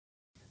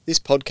This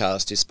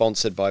podcast is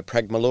sponsored by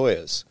Pragma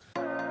Lawyers.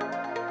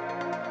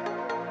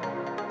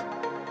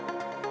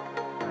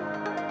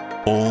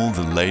 All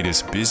the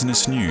latest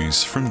business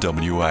news from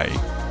WA.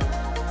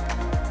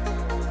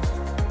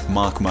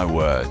 Mark My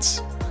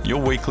Words, your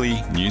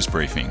weekly news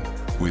briefing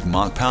with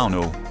Mark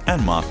Pownell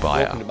and Mark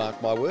Beyer. Welcome to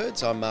Mark My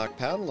Words. I'm Mark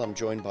Pownell. I'm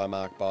joined by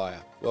Mark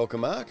Beyer.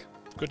 Welcome, Mark.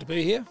 Good to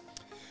be here.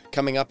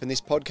 Coming up in this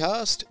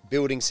podcast,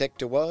 building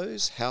sector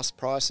woes, house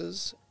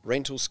prices,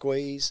 rental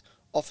squeeze,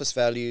 office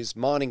values,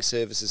 mining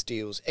services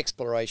deals,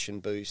 exploration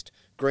boost,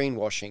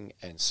 greenwashing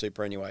and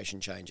superannuation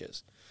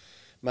changes.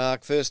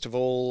 Mark, first of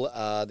all,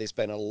 there's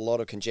been a lot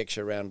of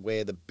conjecture around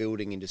where the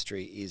building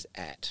industry is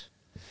at.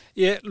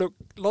 Yeah, look,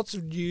 lots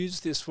of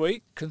news this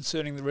week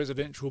concerning the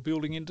residential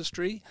building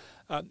industry.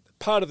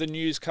 Part of the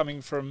news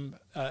coming from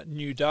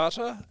new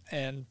data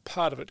and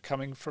part of it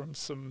coming from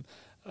some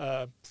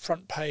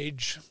front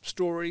page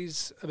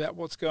stories about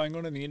what's going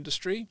on in the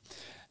industry.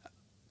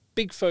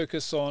 Big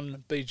focus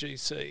on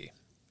BGC.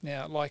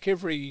 Now, like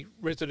every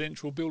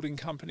residential building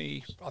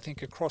company, I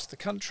think across the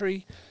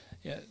country,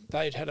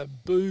 they'd had a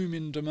boom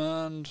in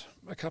demand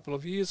a couple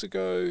of years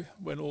ago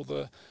when all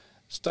the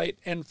state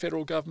and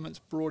federal governments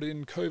brought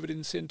in COVID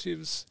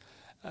incentives,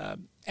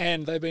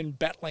 and they've been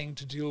battling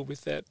to deal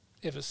with that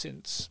ever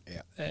since.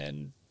 Yeah.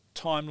 And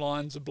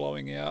timelines are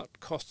blowing out,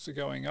 costs are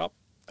going up.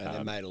 And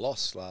they made a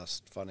loss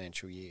last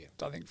financial year.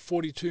 I think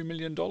 $42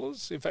 million.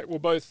 In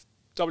fact, both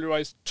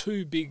WA's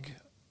two big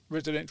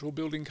residential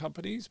building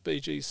companies,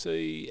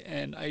 BGC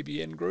and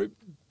ABN Group,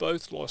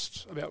 both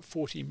lost about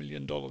 $40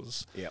 million.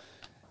 Yep.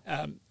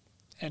 And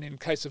in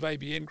case of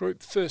ABN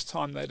Group, first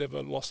time they'd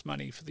ever lost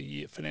money for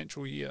the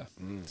financial year.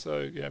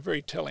 So,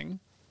 very telling.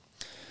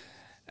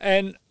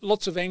 And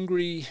lots of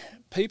angry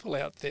people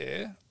out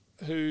there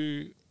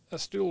who are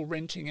still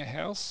renting a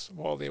house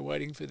while they're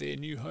waiting for their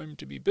new home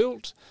to be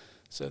built.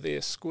 So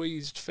they're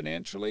squeezed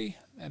financially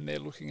and they're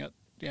looking at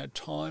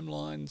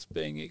timelines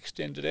being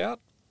extended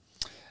out.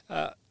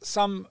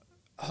 Some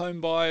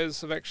home buyers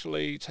have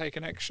actually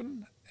taken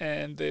action,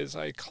 and there's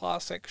a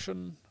class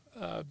action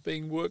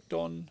being worked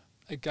on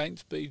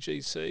against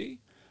BGC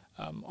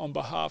on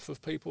behalf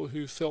of people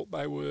who felt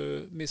they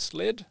were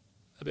misled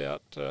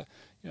about,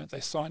 they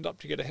signed up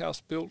to get a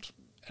house built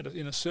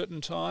in a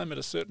certain time at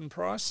a certain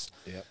price.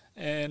 Yep.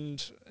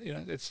 And,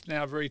 it's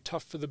now very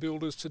tough for the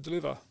builders to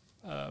deliver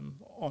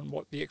on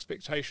what the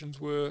expectations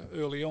were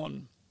early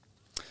on.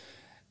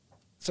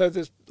 So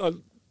there's a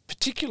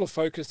particular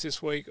focus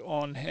this week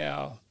on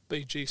how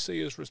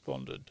BGC has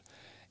responded,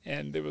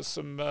 and there was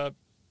some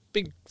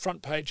big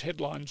front page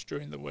headlines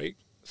during the week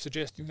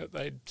suggesting that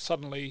they'd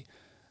suddenly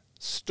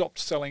stopped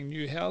selling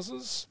new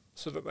houses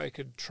so that they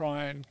could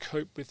try and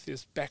cope with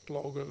this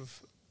backlog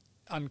of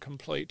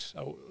incomplete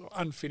or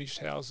unfinished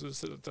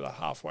houses that are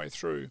halfway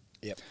through.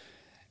 Yep.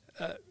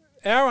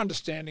 Our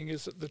understanding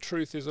is that the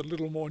truth is a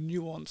little more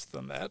nuanced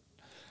than that.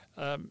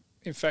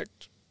 In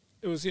fact,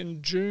 it was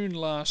in June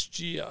last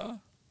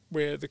year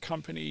where the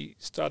company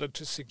started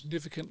to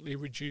significantly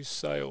reduce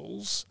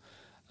sales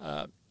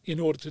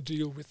in order to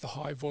deal with the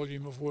high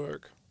volume of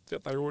work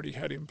that they already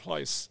had in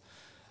place.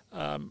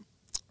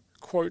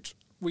 Quote,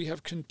 "We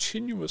have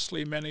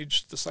continuously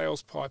managed the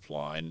sales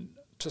pipeline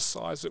to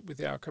size it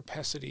with our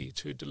capacity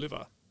to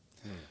deliver."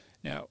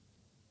 Now,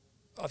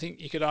 I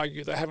think you could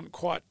argue they haven't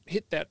quite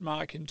hit that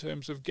mark in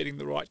terms of getting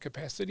the right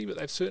capacity, but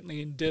they've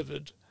certainly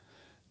endeavoured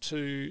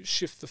to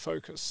shift the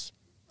focus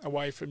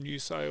away from new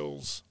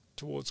sales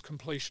towards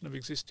completion of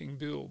existing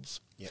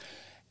builds. Yep.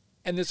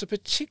 And there's a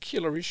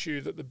particular issue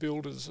that the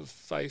builders have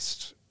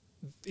faced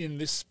in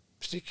this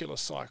particular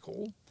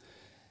cycle.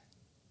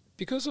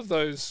 Because of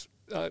those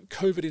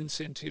COVID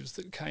incentives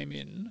that came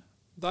in,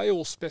 they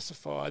all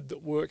specified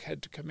that work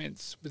had to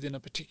commence within a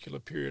particular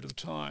period of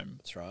time.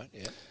 That's right,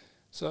 yeah.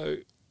 So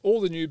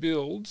all the new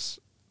builds,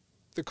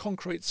 the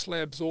concrete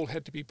slabs all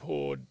had to be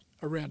poured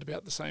around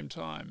about the same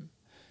time.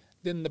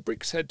 Then the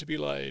bricks had to be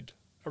laid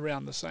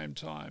around the same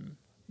time.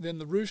 Then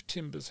the roof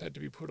timbers had to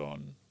be put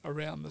on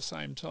around the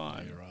same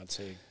time. You're right.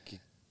 So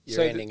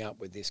you're ending up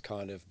with this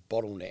kind of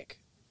bottleneck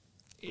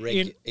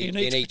in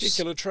each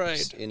particular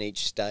trade. In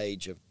each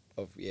stage of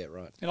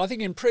right. And I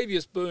think in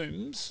previous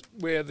booms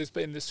where there's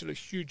been this sort of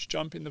huge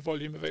jump in the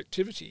volume of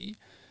activity,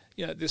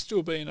 there's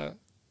still been a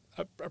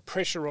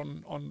pressure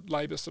on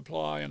labour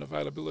supply and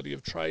availability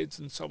of trades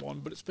and so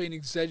on, but it's been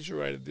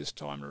exaggerated this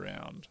time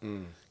around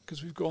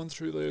because we've gone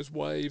through those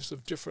waves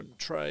of different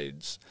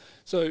trades.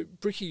 So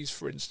brickies,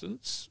 for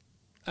instance,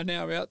 are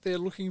now out there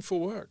looking for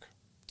work.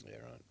 Yeah,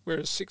 right.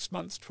 Whereas 6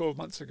 months, 12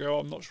 months ago,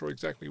 I'm not sure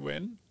exactly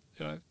when,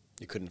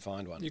 you couldn't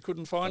find one. You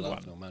couldn't find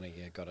one. No money,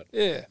 yeah, got it.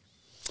 Yeah.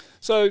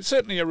 So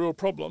certainly a real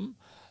problem.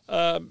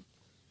 In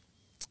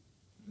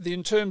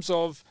terms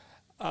of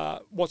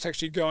what's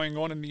actually going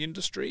on in the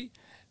industry,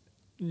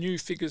 new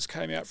figures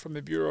came out from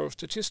the Bureau of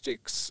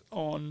Statistics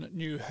on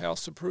new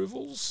house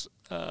approvals.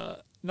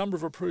 Number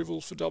of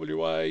approvals for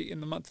WA in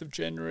the month of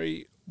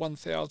January,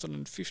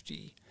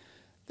 1,050.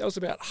 That was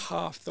about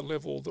half the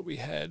level that we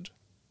had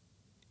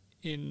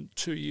in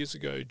 2 years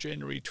ago,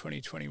 January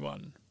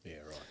 2021. Yeah,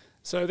 right.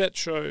 So that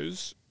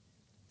shows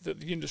that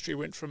the industry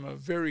went from a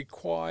very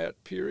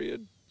quiet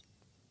period,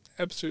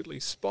 absolutely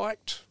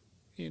spiked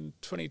in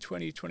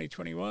 2020,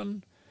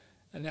 2021,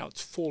 and now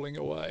it's falling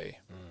away.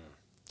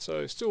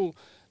 So still,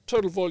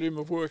 total volume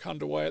of work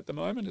underway at the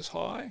moment is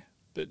high,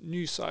 but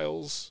new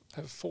sales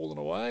have fallen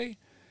away.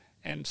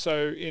 And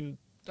so in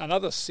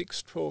another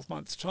 6, 12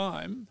 months'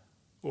 time,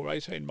 or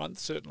 18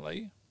 months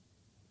certainly,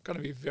 going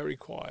to be very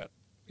quiet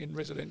in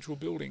residential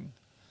building.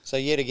 So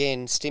yet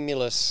again,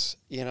 stimulus,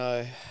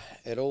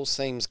 it all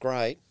seems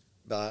great,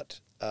 but,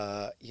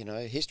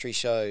 history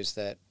shows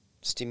that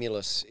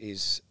stimulus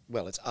is,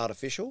 it's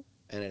artificial,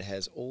 and it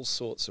has all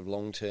sorts of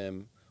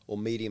long-term or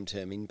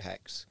medium-term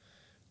impacts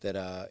that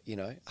are,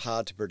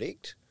 hard to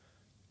predict.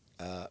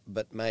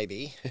 But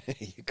maybe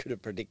you could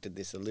have predicted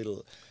this a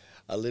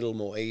little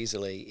more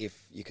easily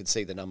if you could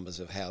see the numbers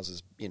of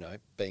houses,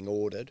 being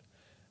ordered.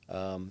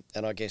 And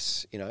I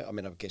guess, I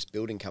guess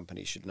building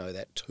companies should know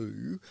that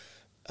too.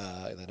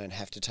 They don't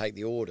have to take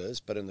the orders,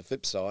 but on the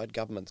flip side,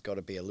 government's got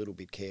to be a little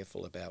bit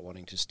careful about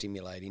wanting to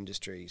stimulate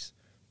industries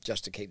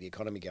just to keep the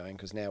economy going,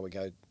 because now what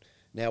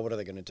are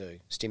they going to do?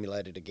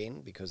 Stimulate it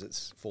again because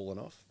it's fallen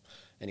off?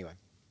 Anyway.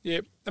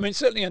 Yeah,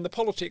 certainly, and the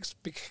politics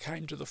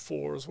came to the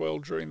fore as well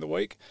during the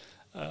week.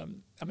 Mark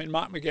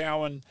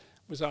McGowan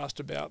was asked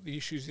about the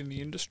issues in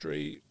the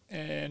industry,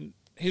 and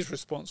his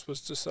response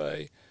was to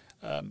say,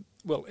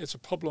 it's a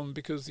problem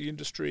because the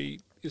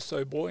industry is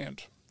so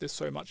buoyant. There's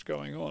so much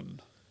going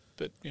on.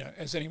 But,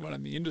 as anyone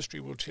in the industry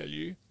will tell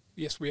you,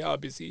 yes, we are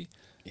busy,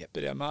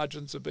 but our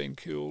margins have been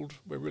killed.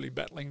 We're really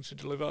battling to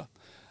deliver.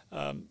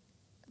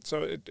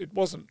 So it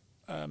wasn't...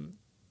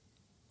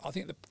 I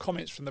think the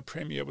comments from the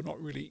Premier were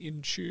not really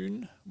in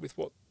tune with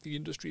what the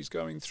industry is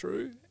going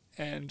through,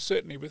 and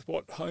certainly with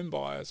what home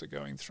buyers are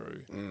going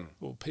through,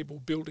 or people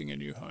building a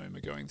new home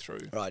are going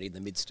through. Right, in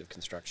the midst of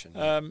construction.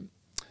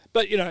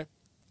 But,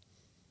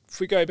 if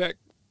we go back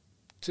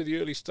to the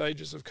early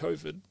stages of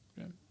COVID,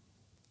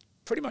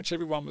 pretty much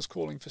everyone was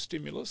calling for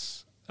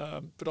stimulus,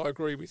 but I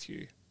agree with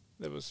you.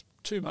 There was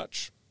too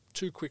much,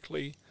 too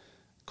quickly,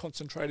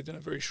 concentrated in a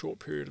very short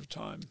period of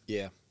time.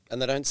 Yeah.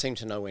 And they don't seem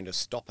to know when to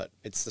stop it.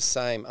 It's the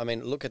same.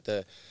 Look at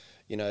the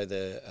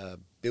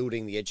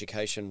building the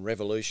education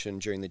revolution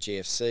during the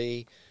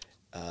GFC.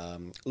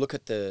 Look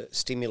at the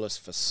stimulus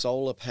for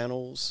solar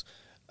panels.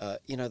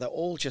 They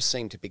all just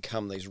seem to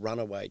become these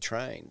runaway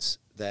trains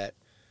that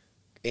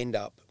end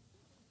up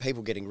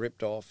people getting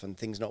ripped off and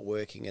things not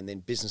working, and then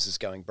businesses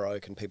going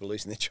broke and people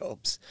losing their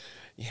jobs.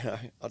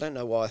 I don't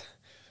know why.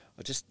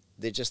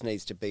 There just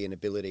needs to be an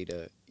ability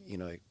to,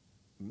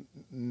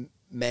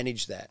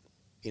 manage that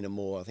in a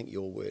more, I think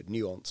your word,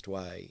 nuanced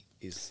way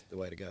is the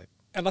way to go.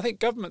 And I think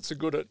governments are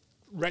good at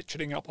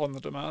ratcheting up on the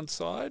demand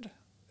side.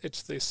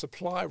 It's the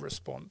supply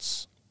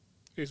response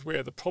is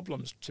where the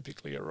problems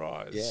typically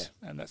arise.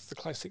 Yeah. And that's the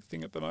classic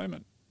thing at the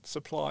moment.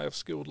 Supply of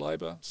skilled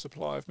labour,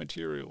 supply of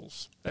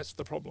materials. That's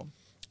the problem.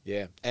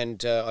 Yeah.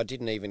 And I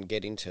didn't even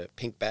get into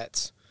pink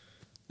bats.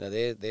 Now,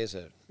 there's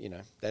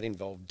that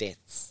involved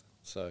deaths.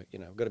 So,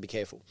 we've got to be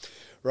careful.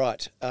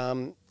 Right.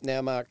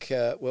 Now, Mark,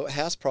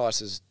 house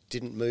prices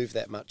didn't move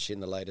that much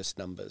in the latest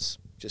numbers,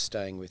 just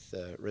staying with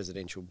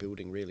residential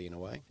building really in a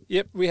way.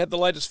 Yep, we had the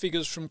latest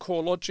figures from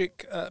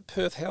CoreLogic.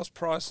 Perth house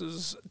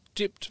prices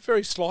dipped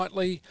very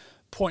slightly,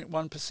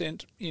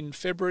 0.1% in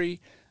February,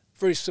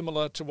 very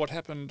similar to what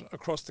happened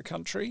across the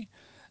country.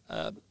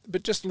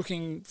 But just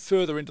looking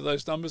further into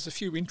those numbers, a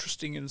few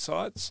interesting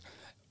insights.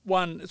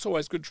 One, it's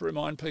always good to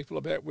remind people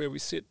about where we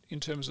sit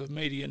in terms of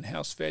median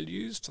house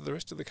values to the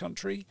rest of the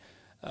country.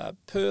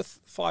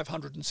 Perth,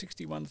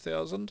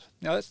 561,000.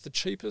 Now, that's the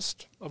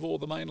cheapest of all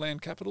the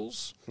mainland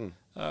capitals.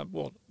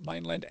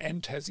 Mainland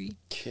and Tassie,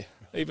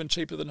 even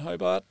cheaper than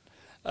Hobart.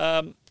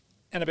 And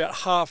about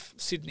half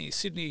Sydney.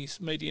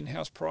 Sydney's median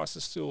house price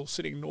is still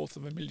sitting north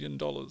of $1 million.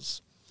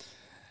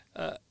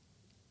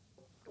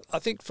 I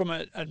think from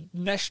a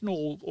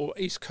national or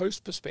East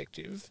Coast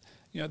perspective,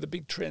 the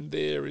big trend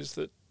there is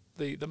that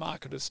the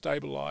market has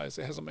stabilised.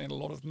 There hasn't been a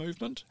lot of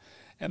movement.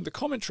 And the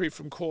commentary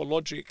from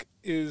CoreLogic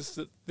is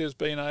that there's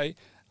been a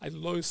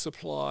low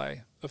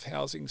supply of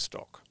housing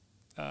stock,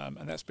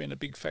 and that's been a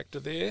big factor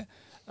there.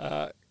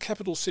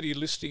 Capital city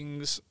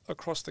listings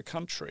across the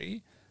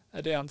country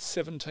are down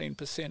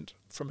 17%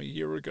 from a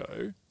year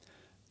ago.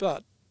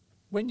 But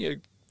when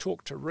you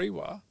talk to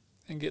REWA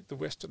and get the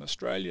Western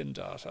Australian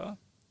data,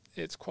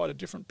 it's quite a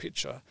different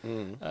picture.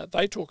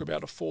 They talk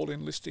about a fall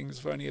in listings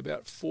of only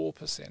about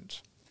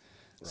 4%.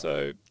 Right.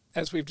 So,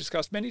 as we've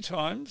discussed many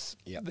times,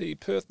 the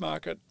Perth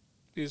market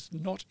is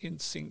not in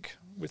sync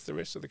with the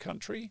rest of the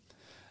country.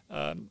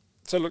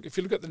 So, look, if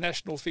you look at the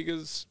national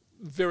figures,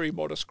 very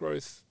modest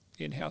growth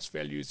in house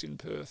values in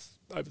Perth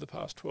over the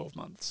past 12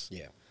 months.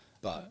 Yeah,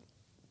 but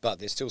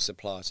there's still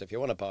supply. So, if you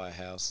want to buy a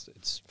house,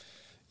 it's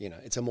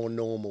a more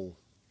normal.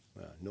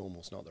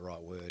 Normal's not the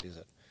right word, is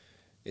it?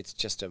 It's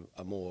just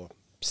a more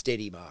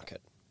steady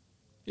market.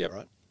 Yeah,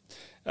 right.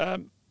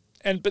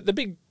 But the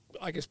big,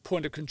 I guess,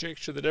 point of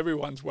conjecture that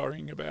everyone's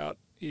worrying about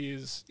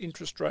is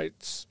interest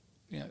rates.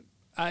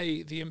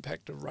 A, the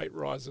impact of rate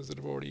rises that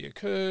have already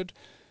occurred,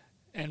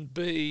 and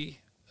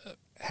B,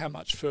 how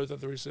much further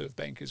the Reserve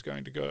Bank is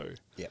going to go.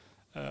 Yep.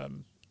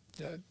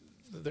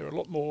 They're a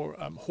lot more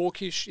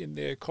hawkish in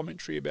their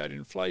commentary about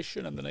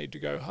inflation and the need to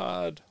go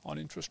hard on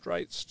interest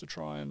rates to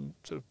try and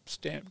sort of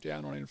stamp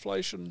down on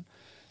inflation.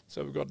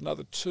 So we've got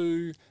another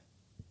 2,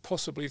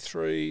 possibly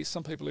 3.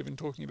 Some people even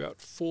talking about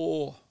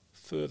 4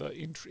 further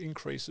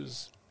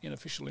increases in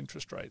official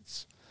interest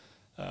rates.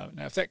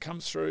 Now, if that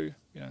comes through,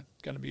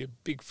 going to be a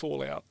big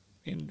fallout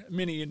in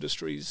many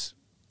industries,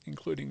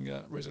 including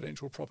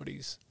residential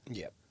properties.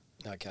 Yep.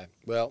 Okay.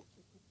 Well,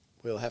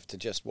 we'll have to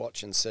just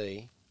watch and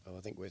see. I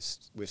think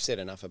we've said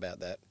enough about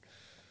that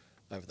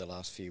over the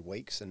last few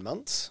weeks and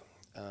months,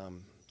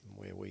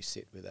 where we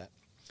sit with that.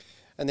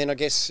 And then I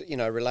guess,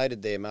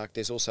 related there, Mark,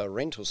 there's also a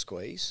rental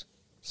squeeze.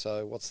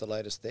 So what's the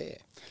latest there?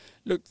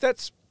 Look,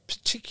 that's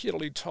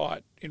particularly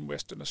tight in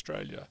Western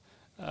Australia.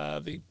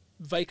 The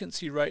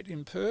vacancy rate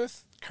in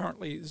Perth,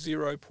 currently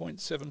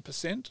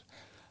 0.7%.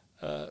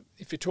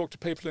 If you talk to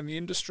people in the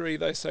industry,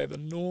 they say the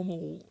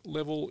normal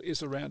level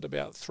is around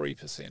about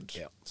 3%.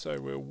 Yep. So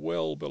we're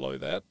well below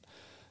that.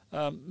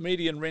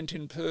 Median rent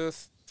in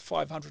Perth,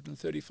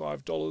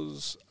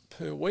 $535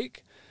 per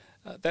week.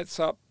 That's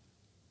up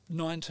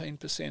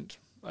 19%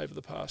 over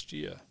the past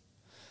year.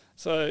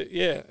 So,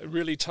 yeah,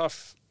 really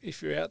tough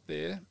if you're out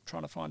there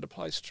trying to find a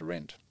place to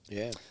rent.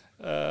 Yeah.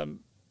 And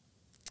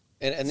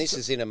this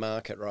is in a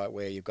market, right,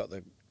 where you've got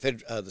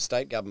the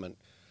state government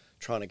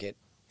trying to get,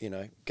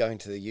 going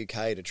to the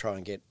UK to try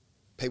and get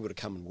people to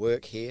come and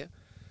work here.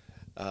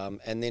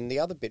 And then the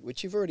other bit,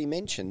 which you've already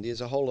mentioned,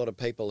 there's a whole lot of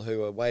people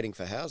who are waiting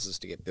for houses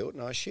to get built,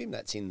 and I assume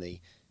that's in the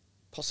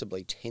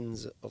possibly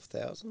tens of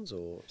thousands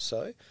or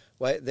so.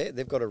 Well,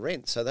 they've got to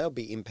rent, so they'll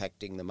be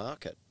impacting the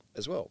market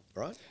as well,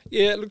 right?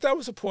 Yeah, look, that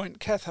was a point.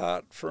 Kath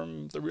Hart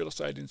from the Real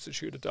Estate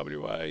Institute of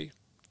WA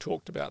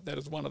talked about that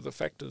as one of the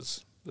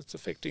factors that's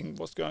affecting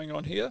what's going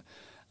on here.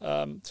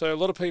 So a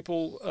lot of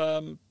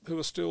people who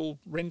are still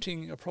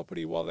renting a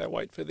property while they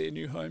wait for their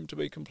new home to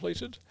be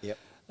completed. Yep.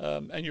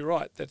 And you're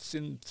right, that's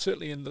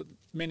certainly in the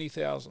many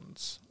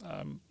thousands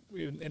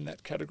in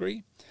that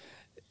category.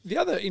 The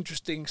other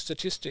interesting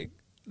statistic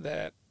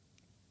that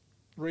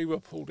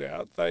REWA pulled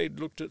out, they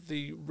looked at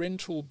the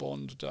rental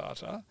bond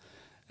data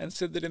and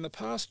said that in the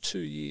past 2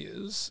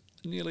 years,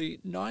 nearly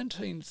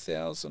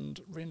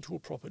 19,000 rental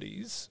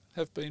properties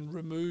have been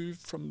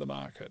removed from the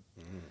market.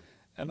 Mm-hmm.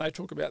 And they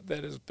talk about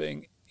that as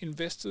being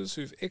investors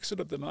who've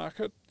exited the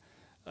market,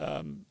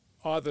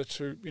 either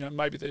to,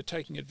 maybe they're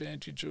taking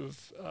advantage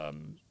of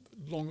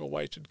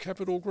long-awaited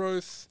capital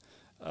growth,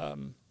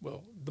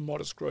 the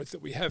modest growth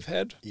that we have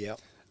had,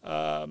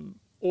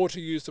 or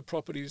to use the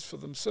properties for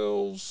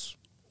themselves,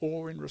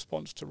 or in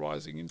response to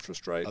rising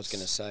interest rates. I was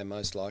going to say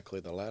most likely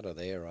the latter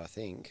there, I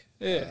think.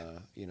 Yeah.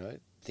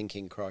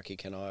 Thinking, crikey,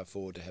 can I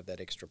afford to have that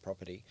extra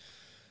property?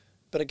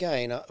 But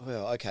again,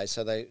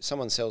 so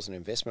someone sells an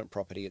investment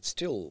property, it's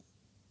still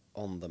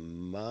on the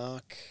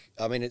mark.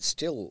 I mean, it's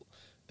still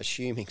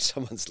assuming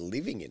someone's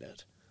living in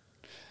it.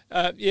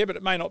 But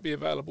it may not be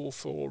available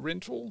for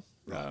rental.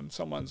 Right.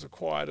 Someone's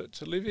acquired it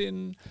to live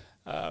in.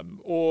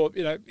 Or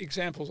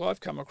examples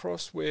I've come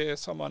across where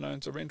someone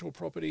owns a rental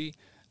property,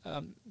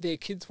 their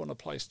kids want a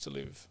place to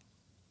live.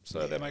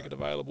 So they make it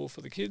available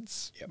for the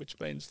kids, which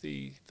means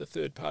the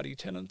third-party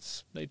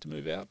tenants need to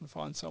move out and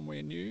find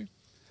somewhere new.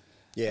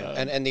 Yeah,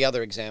 and the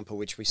other example,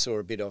 which we saw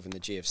a bit of in the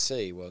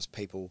GFC, was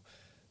people,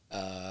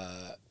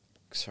 not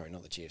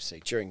the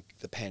GFC, during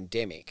the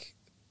pandemic,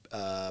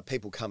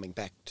 people coming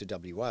back to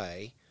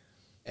WA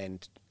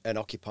and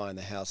occupying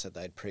the house that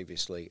they'd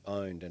previously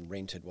owned and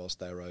rented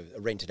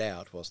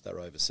out whilst they were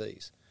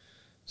overseas.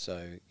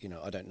 So,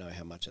 I don't know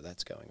how much of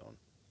that's going on.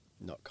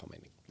 Not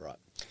commenting, right.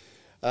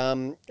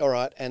 All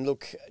right, and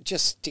look,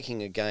 just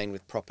sticking again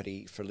with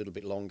property for a little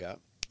bit longer,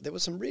 there were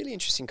some really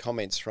interesting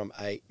comments from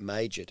a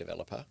major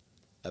developer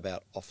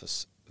about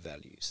office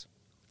values.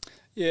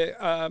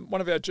 Yeah, one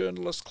of our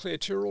journalists, Claire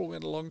Tyrrell,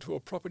 went along to a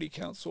property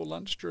council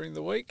lunch during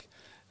the week,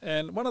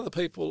 and one of the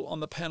people on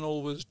the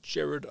panel was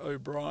Gerard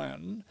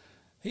O'Brien.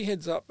 He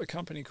heads up a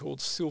company called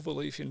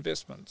Silverleaf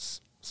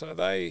Investments. So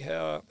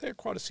they're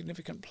quite a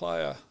significant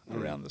player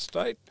around the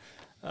state.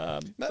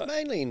 But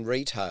mainly in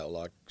retail,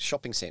 like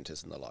shopping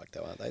centres and the like,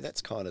 though, aren't they?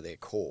 That's kind of their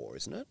core,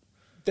 isn't it?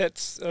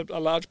 That's a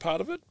large part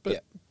of it,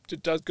 but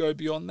it does go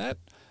beyond that.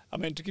 I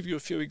mean, to give you a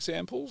few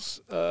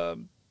examples, a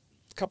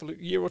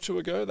year or two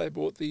ago, they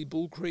bought the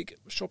Bull Creek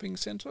Shopping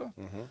Centre,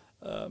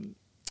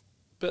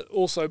 but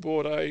also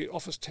bought a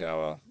office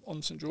tower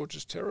on St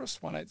George's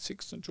Terrace,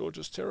 186 St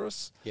George's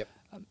Terrace. Yep.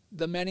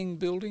 The Manning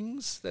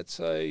Buildings, that's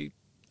an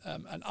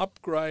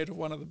upgrade of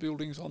one of the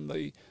buildings on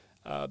the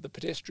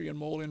pedestrian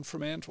mall in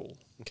Fremantle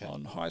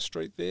on High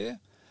Street there.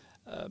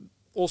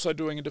 Also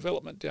doing a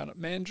development down at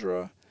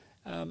Mandurah,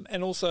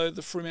 and also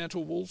the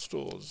Fremantle Wool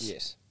Stores.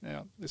 Yes.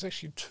 Now, there's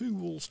actually 2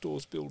 Wool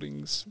Stores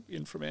buildings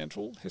in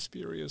Fremantle.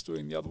 Hesperia is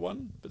doing the other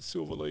one, but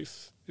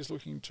Silverleaf is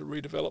looking to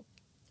redevelop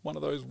one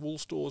of those Wool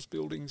Stores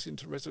buildings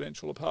into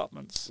residential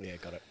apartments. Yeah,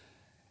 got it.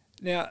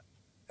 Now,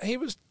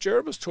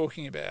 Gerard was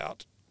talking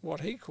about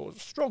what he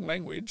calls strong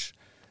language.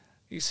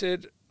 He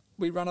said,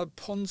 we run a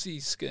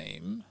Ponzi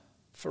scheme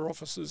for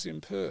offices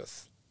in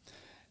Perth.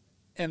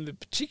 And the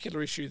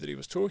particular issue that he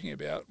was talking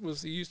about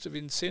was the use of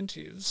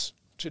incentives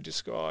to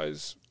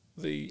disguise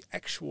the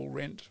actual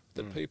rent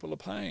that people are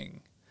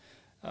paying.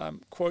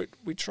 Quote,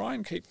 "We try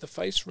and keep the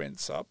face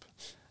rents up,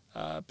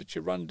 but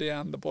you run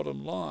down the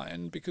bottom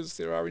line because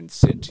there are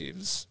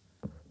incentives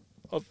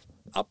of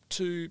up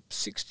to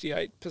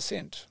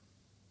 68%.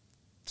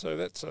 So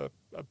that's a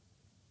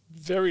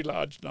very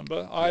large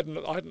number. I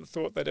hadn't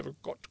thought they'd ever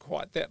got to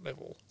quite that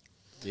level.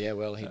 Yeah,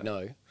 well, he'd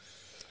know.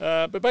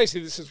 But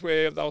basically, this is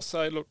where they'll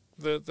say, look,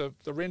 the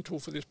rental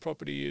for this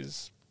property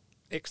is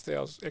X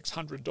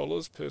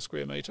 $100 per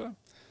square metre,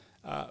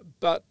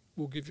 but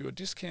we'll give you a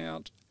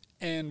discount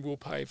and we'll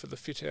pay for the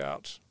fit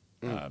out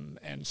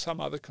and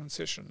some other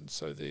concessions.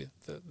 So the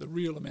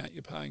real amount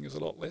you're paying is a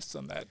lot less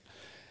than that.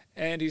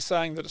 And he's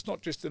saying that it's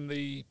not just in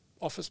the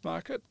office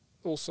market,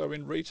 also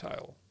in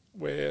retail,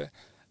 where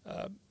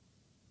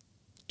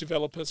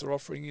developers are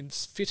offering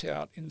fit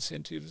out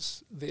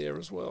incentives there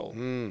as well.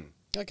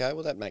 Okay,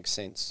 well, that makes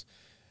sense.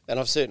 And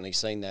I've certainly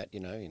seen that,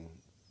 in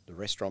the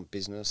restaurant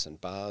business and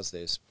bars.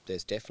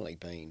 There's definitely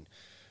been,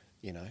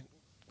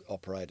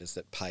 operators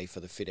that pay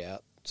for the fit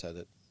out so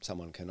that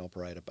someone can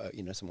operate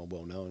someone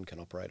well known can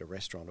operate a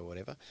restaurant or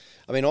whatever.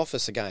 I mean,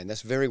 office, again,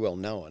 that's very well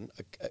known.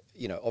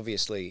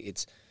 Obviously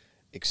it's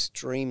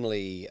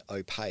extremely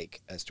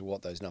opaque as to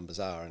what those numbers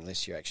are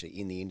unless you're actually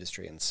in the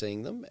industry and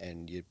seeing them,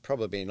 and you're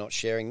probably not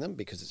sharing them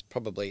because it's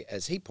probably,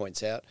 as he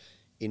points out,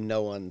 in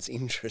no one's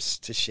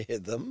interest to share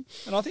them.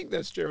 And I think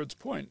that's Jared's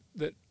point,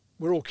 that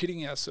we're all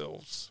kidding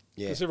ourselves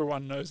because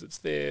everyone knows it's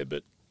there,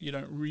 but you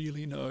don't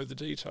really know the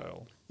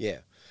detail. Yeah.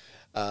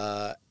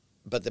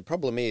 But the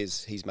problem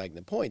is, he's making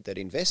the point that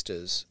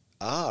investors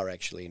are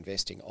actually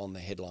investing on the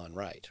headline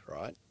rate,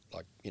 right?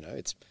 Like,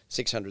 it's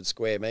 600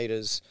 square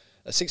metres,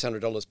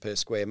 $600 per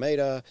square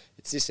metre,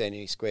 it's this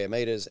many square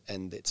metres,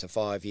 and it's a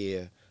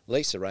 5-year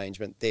lease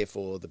arrangement,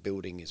 therefore the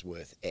building is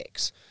worth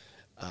X.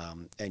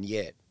 And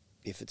yet,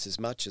 if it's as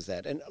much as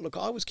that, and look,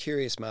 I was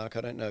curious, Mark,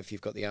 I don't know if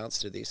you've got the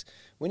answer to this,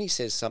 when he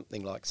says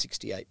something like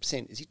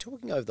 68%, is he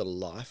talking over the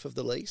life of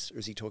the lease, or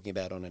is he talking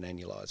about on an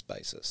annualised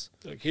basis?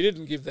 Look, he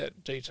didn't give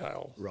that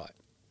detail. Right.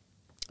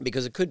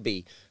 Because it could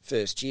be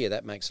first year,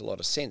 that makes a lot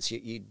of sense.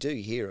 You do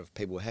hear of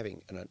people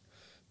having,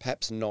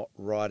 perhaps not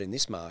right in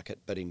this market,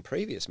 but in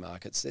previous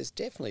markets, there's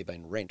definitely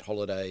been rent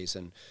holidays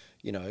and,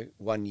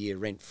 1 year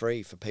rent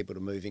free for people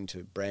to move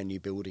into brand new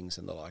buildings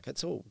and the like.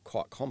 It's all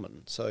quite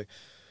common. So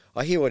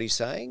I hear what he's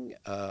saying.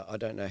 I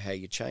don't know how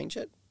you change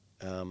it,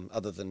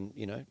 other than,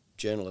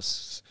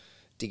 journalists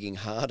digging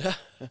harder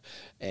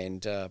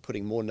and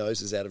putting more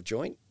noses out of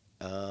joint.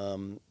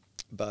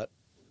 But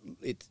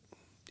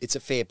it's a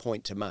fair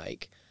point to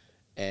make.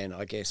 And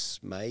I guess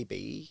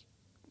maybe,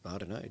 I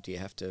don't know, do you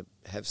have to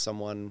have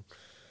someone,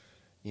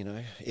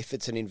 if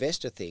it's an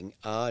investor thing,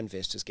 are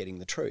investors getting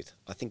the truth?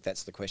 I think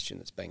that's the question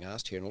that's being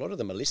asked here. And a lot of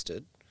them are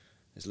listed,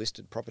 as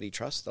listed property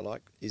trusts, the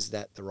like. Is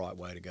that the right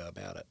way to go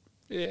about it?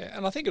 Yeah,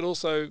 and I think it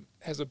also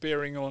has a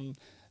bearing on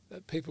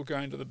people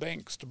going to the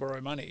banks to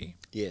borrow money.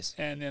 Yes.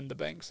 And then the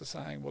banks are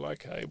saying, well,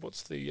 okay,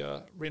 what's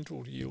the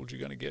rental yield you're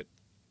going to get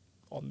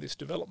on this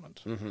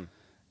development? Mm-hmm.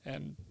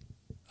 And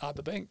are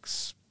the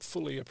banks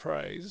fully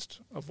appraised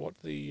of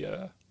what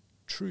the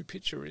true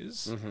picture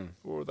is,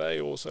 or are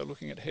they also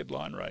looking at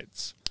headline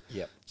rates?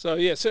 Yep. So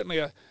yeah, certainly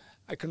a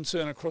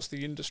concern across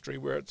the industry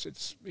where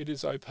it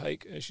is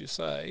opaque, as you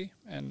say,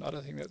 and I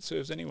don't think that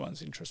serves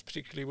anyone's interest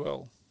particularly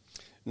well.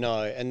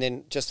 No, and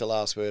then just a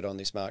last word on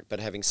this, Mark,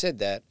 but having said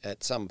that,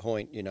 at some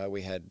point,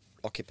 we had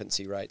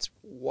occupancy rates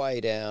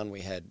way down.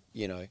 We had,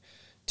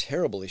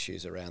 terrible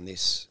issues around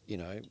this,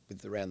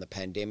 around the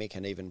pandemic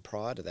and even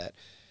prior to that.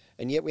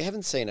 And yet we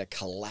haven't seen a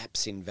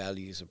collapse in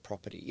values of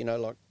property. Do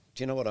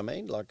you know what I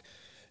mean? Like,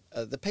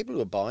 the people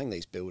who are buying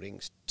these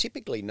buildings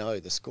typically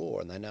know the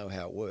score and they know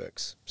how it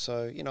works.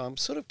 So, I'm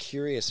sort of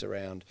curious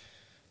around,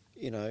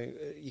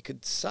 you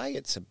could say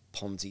it's a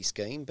Ponzi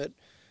scheme, but,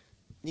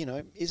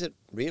 is it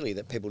really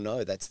that people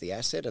know that's the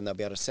asset and they'll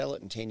be able to sell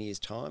it in 10 years'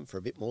 time for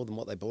a bit more than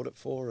what they bought it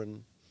for?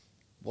 And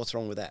what's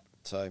wrong with that?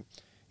 So,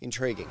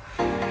 intriguing.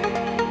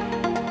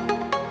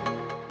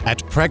 At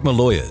Pragma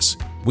Lawyers,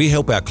 we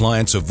help our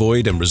clients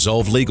avoid and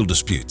resolve legal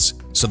disputes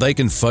so they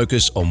can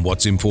focus on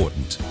what's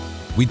important.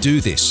 We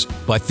do this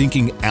by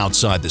thinking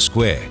outside the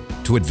square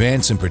to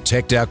advance and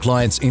protect our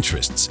clients'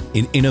 interests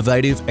in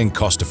innovative and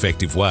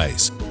cost-effective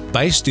ways.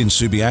 Based in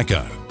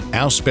Subiaco,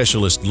 our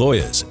specialist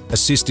lawyers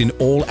assist in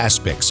all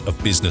aspects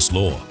of business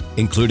law,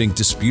 including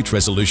dispute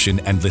resolution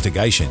and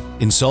litigation,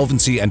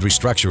 insolvency and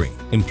restructuring,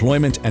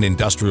 employment and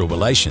industrial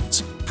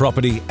relations,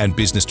 property and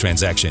business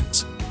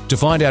transactions. To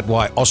find out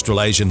why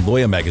Australasian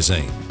Lawyer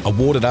magazine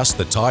awarded us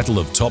the title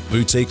of Top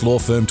Boutique Law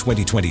Firm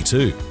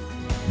 2022,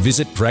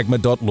 visit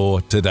pragma.law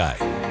today.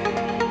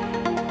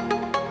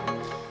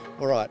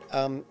 All right,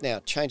 now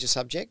change of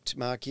subject.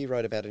 Mark, you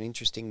wrote about an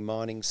interesting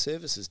mining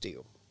services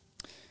deal.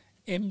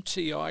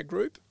 MTI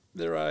Group,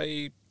 they're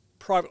a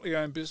privately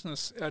owned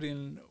business out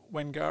in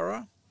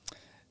Wangara.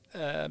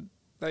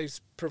 They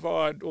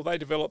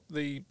develop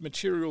the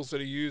materials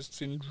that are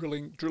used in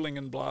drilling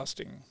and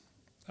blasting.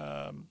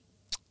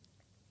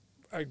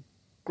 a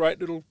great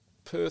little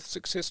Perth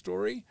success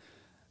story,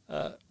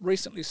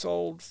 recently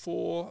sold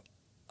for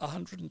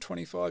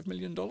 $125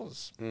 million.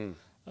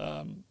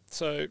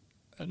 So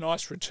a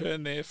nice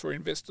return there for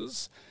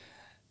investors.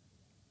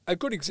 A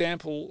good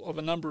example of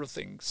a number of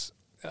things.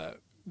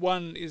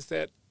 One is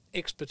that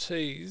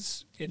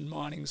expertise in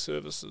mining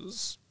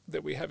services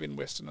that we have in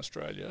Western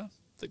Australia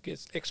that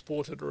gets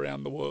exported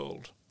around the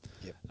world.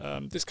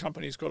 Yep. This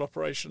company's got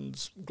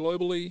operations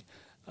globally,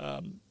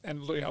 and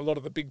a lot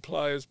of the big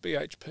players,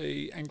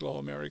 BHP, Anglo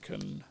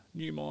American,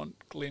 Newmont,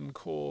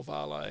 Glencore,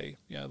 Vale,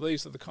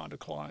 these are the kind of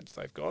clients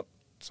they've got.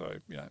 So,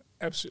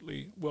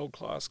 absolutely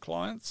world-class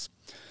clients.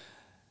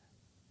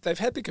 They've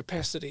had the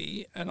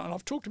capacity, and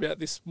I've talked about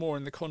this more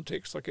in the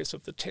context, I guess,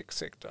 of the tech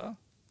sector,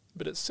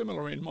 but it's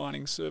similar in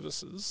mining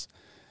services,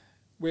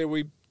 where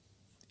we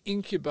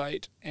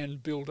incubate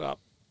and build up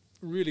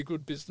really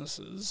good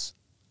businesses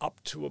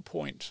up to a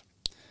point.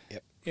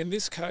 Yep. In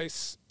this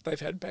case, they've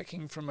had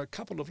backing from a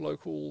couple of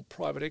local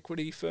private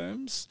equity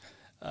firms.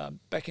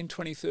 Back in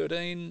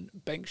 2013,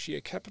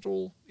 Bankshare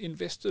Capital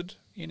invested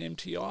in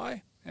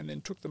MTI and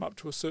then took them up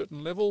to a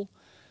certain level.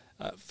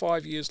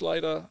 5 years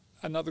later,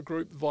 another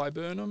group,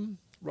 Viburnum,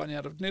 run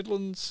out of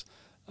Netherlands.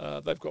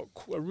 They've got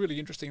a really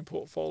interesting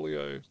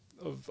portfolio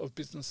of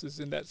businesses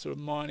in that sort of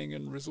mining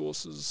and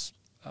resources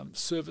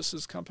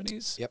services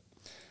companies.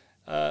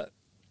 Yep.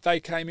 They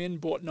came in,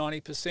 bought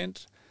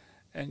 90%,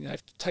 and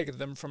they've taken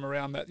them from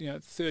around that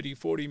 30,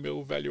 40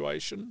 mil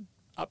valuation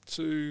up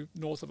to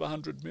north of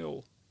 100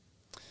 mil.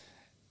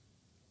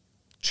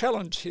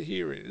 Challenge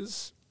here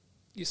is,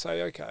 you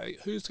say, okay,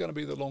 who's going to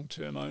be the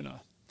long-term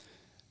owner?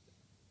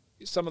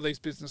 Some of these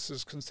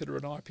businesses consider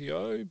an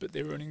IPO, but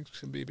their earnings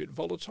can be a bit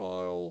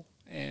volatile,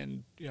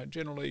 and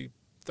generally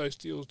those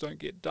deals don't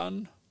get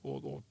done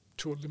or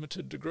to a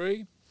limited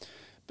degree.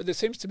 But there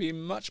seems to be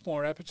much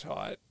more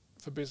appetite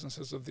for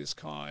businesses of this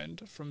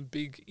kind from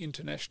big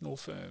international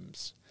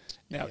firms.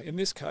 Now, in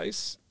this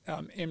case,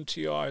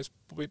 MTI has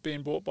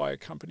been bought by a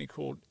company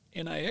called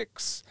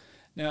NAX.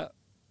 Now,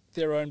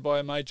 they're owned by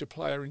a major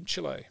player in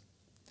Chile.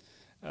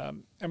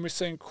 And we're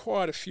seeing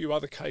quite a few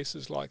other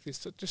cases like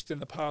this just in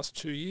the past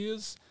 2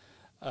 years.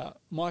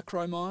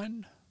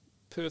 Micromine,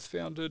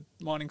 Perth-founded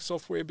mining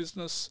software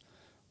business,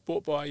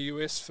 bought by a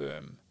US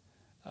firm.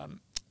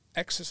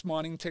 Access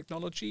Mining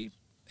Technology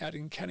out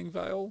in Canning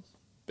Vale,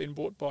 been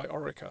bought by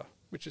Orica,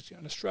 which is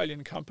an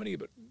Australian company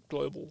but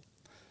global.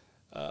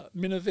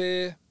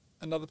 Minavare,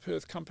 another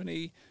Perth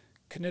company,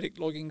 Kinetic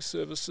Logging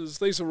Services.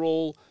 These are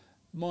all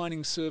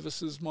mining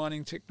services,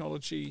 mining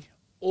technology,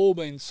 all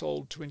been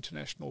sold to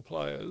international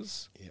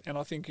players. Yep. And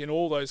I think in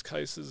all those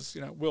cases,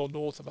 well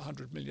north of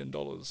 $100 million.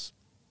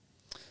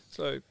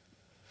 So,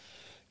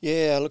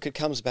 yeah, look, it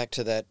comes back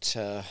to that,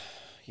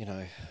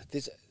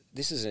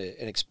 this is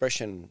an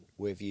expression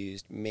we've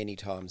used many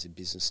times in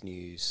business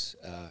news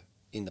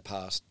in the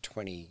past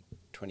 20,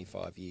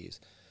 25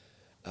 years,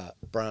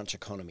 branch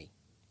economy.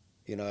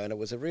 And it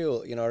was a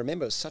real, I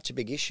remember it was such a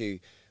big issue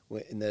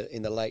in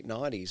the late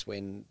 90s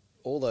when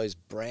all those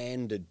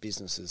branded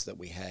businesses that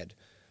we had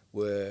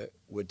were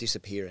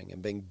disappearing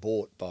and being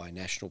bought by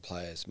national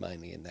players,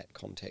 mainly in that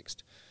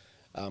context.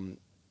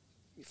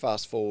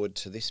 Fast forward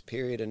to this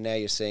period, and now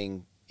you're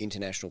seeing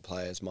international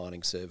players,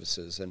 mining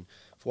services, and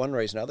for one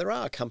reason or another, there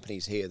are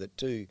companies here that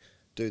do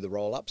the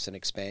roll-ups and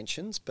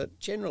expansions, but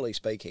generally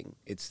speaking,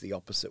 it's the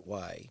opposite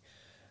way.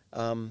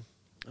 I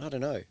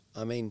don't know.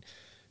 I mean,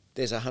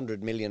 there's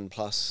 100 million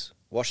plus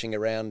washing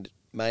around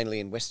mainly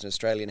in Western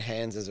Australian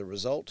hands as a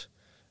result.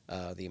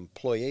 The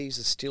employees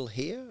are still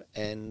here,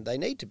 and they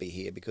need to be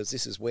here because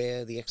this is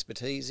where the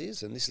expertise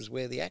is and this is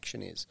where the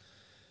action is.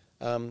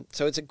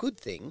 So it's a good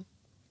thing,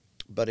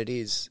 but it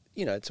is,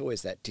 it's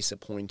always that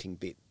disappointing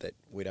bit that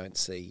we don't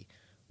see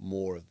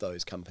more of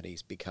those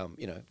companies become,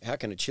 how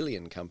can a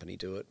Chilean company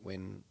do it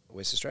when a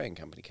West Australian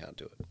company can't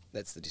do it?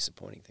 That's the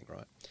disappointing thing,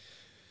 right?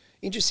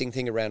 Interesting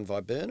thing around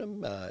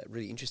Viburnum,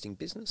 really interesting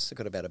business. They've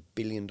got about $1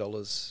 billion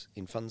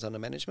in funds under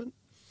management.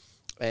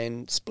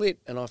 And split,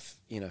 and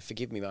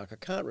forgive me, Mark, I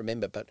can't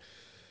remember, but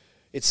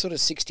it's sort of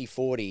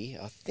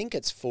 60-40. I think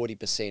it's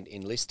 40%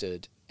 in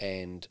listed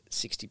and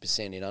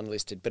 60% in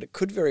unlisted, but it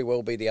could very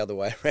well be the other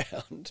way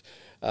around.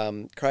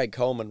 Craig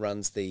Coleman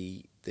runs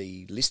the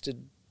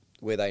listed,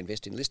 where they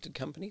invest in listed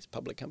companies,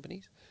 public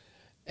companies,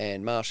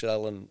 and Marshall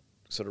Allen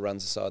sort of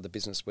runs the side of the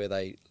business where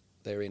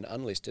they're in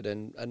unlisted.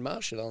 And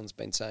Marshall Allen's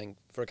been saying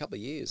for a couple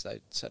of years they're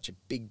such a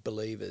big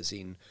believers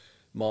in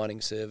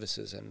mining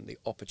services and the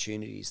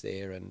opportunities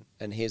there,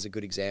 and here's a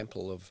good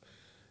example of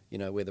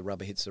where the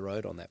rubber hits the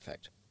road on that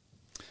fact.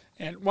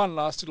 And one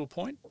last little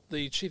point,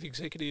 the chief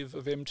executive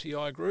of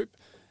MTI Group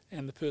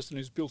and the person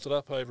who's built it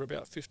up over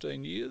about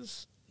 15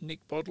 years,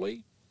 Nick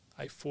Bodley,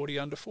 a 40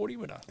 under 40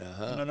 winner.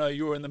 Uh-huh. And I know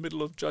you're in the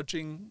middle of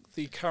judging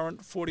the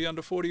current 40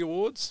 under 40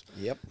 awards.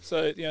 Yep.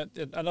 So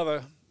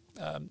another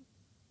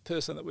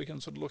person that we can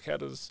sort of look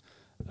at as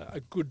a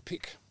good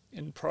pick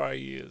in prior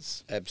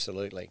years.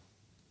 Absolutely.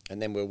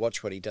 And then we'll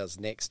watch what he does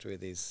next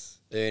with his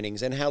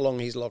earnings and how long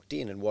he's locked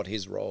in and what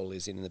his role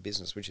is in the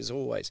business, which is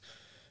always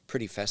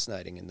pretty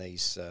fascinating in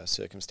these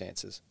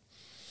circumstances.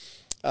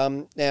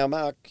 Now,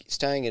 Mark,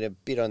 staying a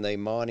bit on the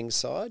mining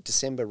side,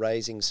 December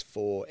raisings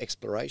for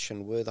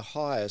exploration were the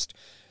highest.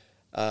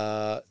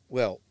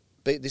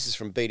 This is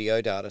from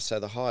BDO data,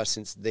 so the highest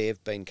since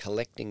they've been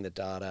collecting the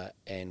data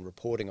and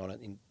reporting on it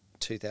in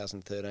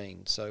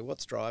 2013. So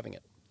what's driving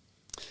it?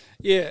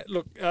 Yeah,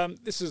 look,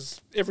 this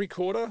is every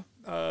quarter.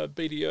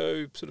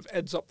 BDO sort of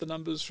adds up the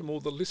numbers from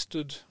all the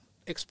listed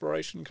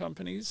exploration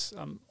companies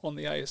on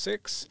the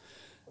ASX.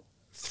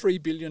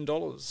 $3 billion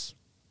was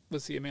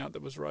the amount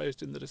that was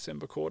raised in the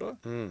December quarter.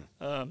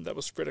 That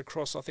was spread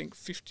across, I think,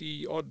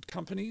 50-odd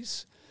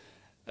companies.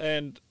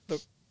 And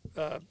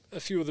a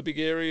few of the big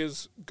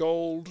areas,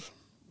 gold,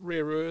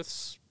 rare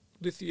earths,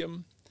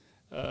 lithium.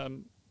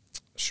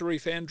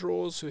 Sharif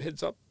Andros, who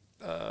heads up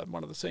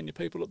one of the senior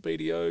people at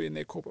BDO in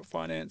their corporate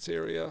finance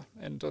area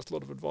and does a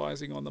lot of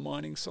advising on the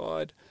mining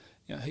side,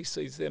 he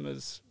sees them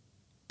as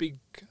big,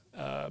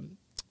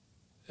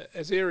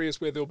 as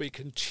areas where there'll be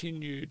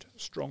continued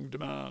strong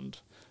demand.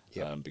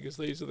 Yep. Because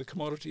these are the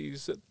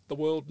commodities that the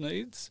world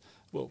needs.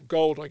 Well,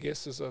 gold, I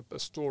guess, is a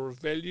store of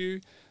value,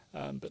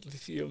 but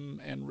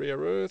lithium and rare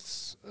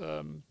earths,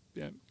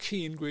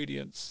 key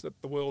ingredients that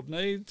the world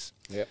needs.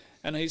 Yep.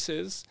 And he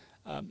says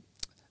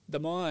the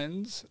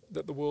mines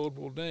that the world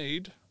will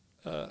need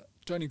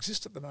don't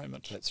exist at the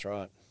moment. That's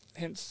right.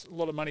 Hence, a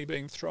lot of money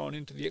being thrown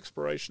into the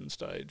exploration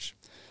stage.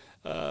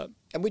 And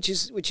which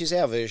is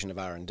our version of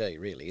R&D,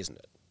 really, isn't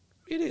it?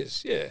 It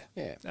is, yeah.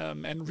 Yeah.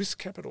 And risk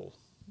capital.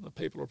 The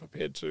people are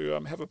prepared to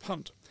have a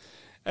punt.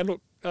 And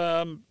look,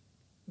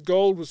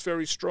 gold was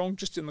very strong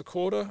just in the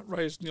quarter,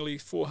 raised nearly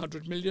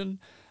 $400 million.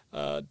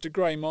 De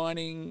Grey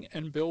Mining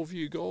and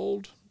Bellevue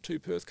Gold, two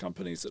Perth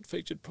companies that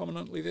featured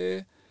prominently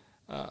there.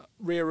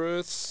 Rare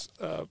earths,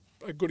 a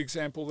good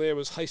example there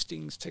was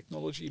Hastings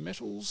Technology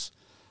Metals.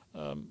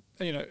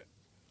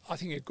 I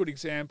think a good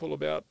example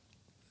about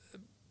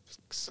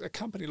a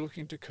company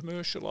looking to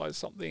commercialise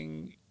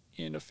something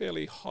in a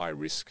fairly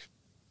high-risk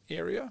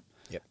area.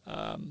 Yep.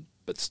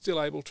 But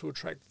still able to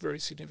attract very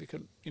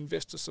significant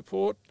investor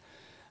support.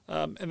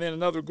 And then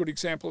another good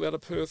example out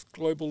of Perth,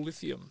 Global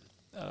Lithium.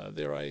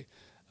 They're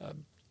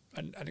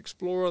an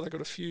explorer. They've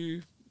got a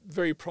few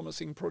very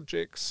promising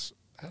projects,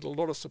 had a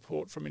lot of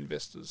support from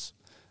investors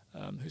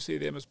who see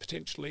them as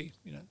potentially,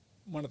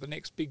 one of the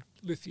next big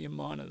lithium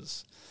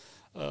miners.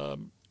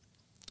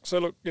 So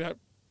look,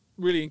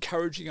 really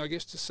encouraging, I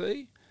guess, to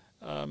see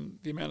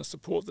the amount of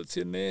support that's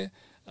in there.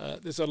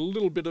 There's a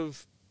little bit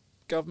of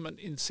government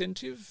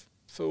incentive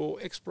for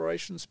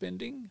exploration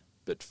spending,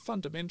 but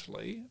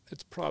fundamentally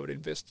it's private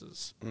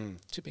investors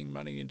tipping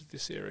money into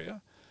this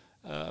area,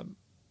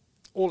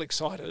 all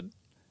excited.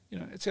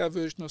 It's our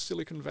version of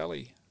Silicon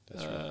Valley.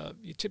 That's right.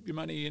 You tip your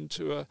money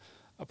into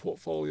a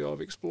portfolio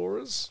of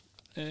explorers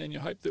and you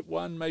hope that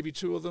one, maybe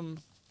two of them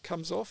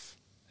comes off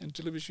and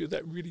delivers you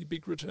that really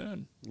big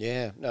return.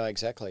 Yeah, no,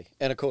 exactly.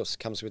 And of course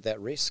comes with that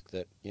risk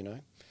that,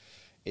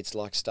 it's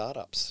like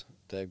startups.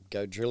 They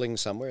go drilling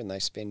somewhere and they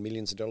spend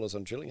millions of dollars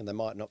on drilling and they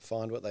might not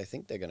find what they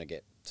think they're going to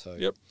get. So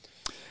yep.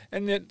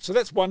 And then, so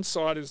that's one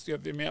side is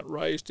the amount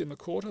raised in the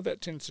quarter.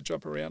 That tends to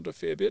jump around a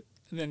fair bit.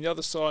 And then the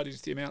other side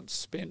is the amount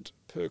spent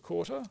per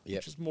quarter, yep.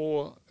 which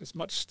is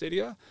much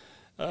steadier.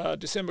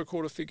 December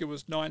quarter figure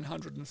was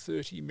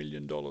 $930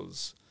 million.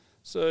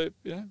 So,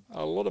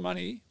 a lot of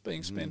money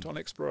being spent on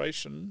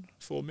exploration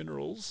for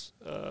minerals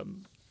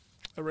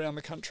around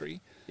the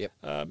country. Yep.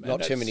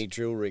 Not too many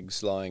drill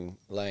rigs laying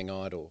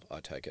idle, I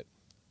take it.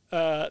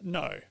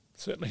 No,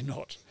 certainly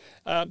not.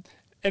 And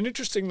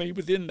interestingly,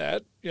 within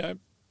that,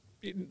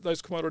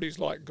 those commodities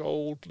like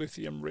gold,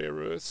 lithium, rare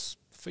earths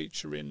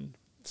feature in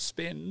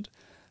spend,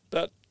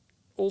 but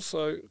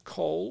also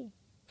coal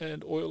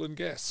and oil and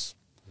gas.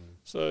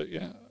 So,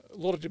 a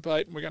lot of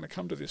debate, and we're going to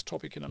come to this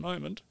topic in a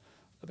moment,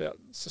 about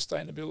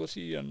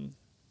sustainability and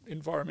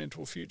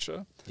environmental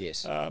future.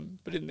 Yes.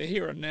 But in the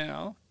here and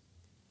now,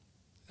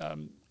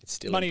 it's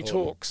still money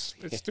important. talks.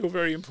 It's still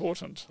very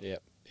important.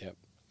 Yep.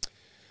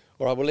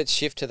 All right, well, let's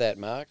shift to that,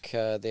 Mark.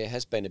 There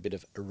has been a bit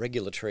of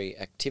regulatory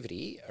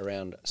activity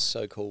around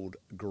so-called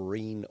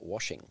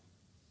greenwashing.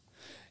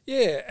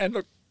 Yeah, and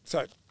look,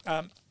 so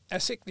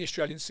ASIC, the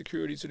Australian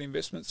Securities and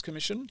Investments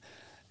Commission,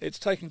 it's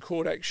taken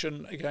court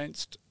action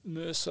against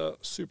Mercer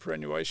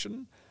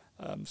Superannuation.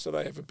 So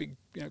they have a big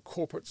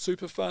corporate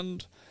super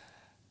fund.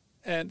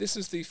 And this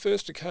is the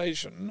first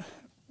occasion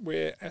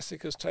where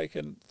ASIC has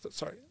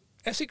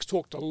ASIC's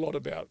talked a lot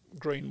about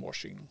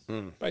greenwashing,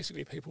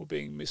 basically people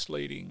being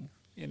misleading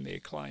in their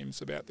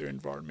claims about their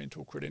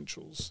environmental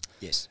credentials.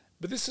 Yes.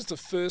 But this is the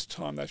first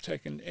time they've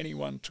taken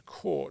anyone to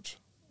court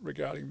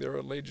regarding their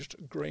alleged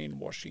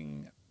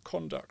greenwashing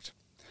conduct.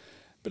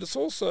 But it's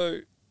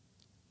also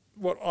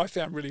what I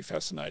found really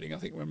fascinating, I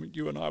think when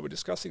you and I were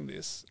discussing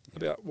this,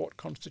 about what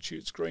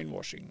constitutes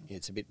greenwashing.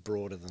 It's a bit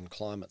broader than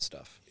climate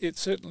stuff. It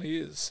certainly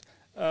is.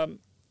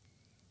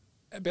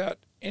 About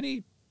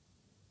any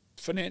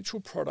financial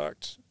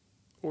product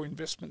or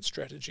investment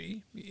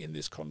strategy in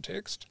this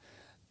context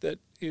that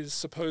is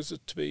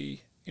supposed to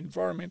be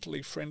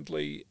environmentally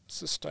friendly,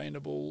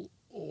 sustainable,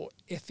 or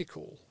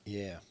ethical.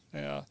 Yeah.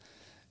 Now,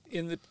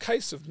 in the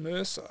case of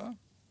Mercer,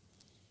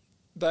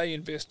 they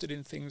invested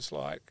in things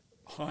like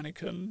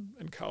Heineken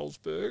and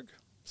Carlsberg,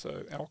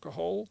 so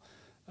alcohol,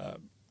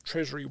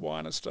 Treasury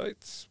Wine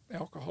Estates,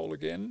 alcohol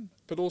again,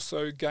 but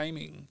also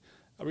gaming,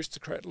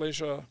 Aristocrat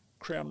Leisure,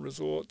 Crown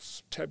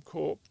Resorts,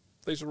 Tabcorp.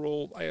 These are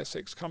all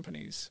ASX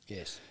companies.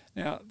 Yes.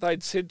 Now,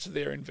 they'd said to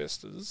their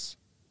investors,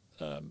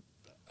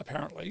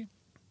 apparently,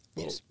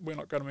 well, Yes. we're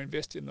not going to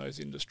invest in those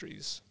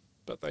industries,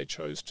 but they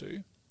chose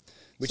to.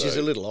 Which So is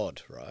a little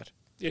odd, right?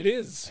 It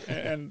is,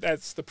 and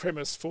that's the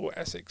premise for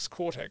ASIC's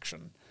court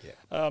action.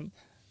 Yeah.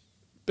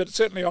 But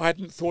certainly I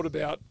hadn't thought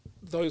about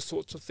those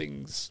sorts of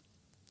things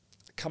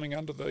coming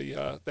under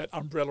the that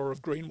umbrella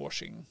of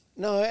greenwashing.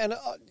 No, and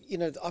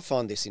I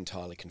find this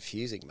entirely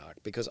confusing, Mark,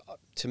 because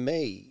to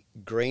me,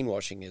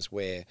 greenwashing is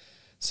where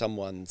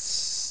someone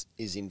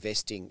is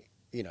investing.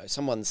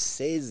 Someone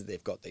says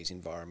they've got these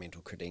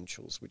environmental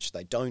credentials, which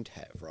they don't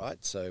have,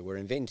 right? So we're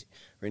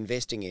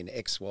investing in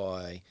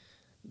XYZ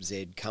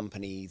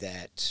company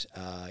that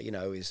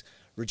is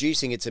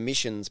reducing its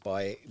emissions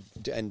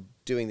and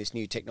doing this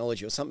new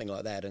technology or something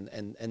like that,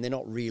 and they're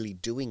not really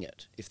doing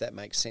it, if that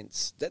makes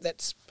sense.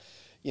 That's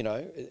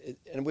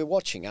and we're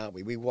watching, aren't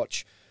we? We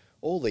watch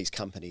all these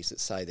companies that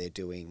say they're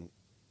doing,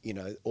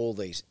 all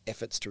these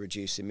efforts to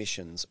reduce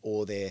emissions,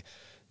 or they're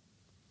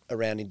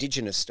around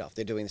Indigenous stuff,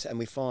 they're doing this, and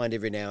we find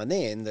every now and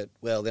then that,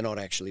 well, they're not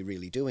actually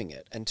really doing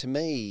it. And to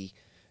me,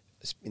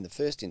 in the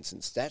first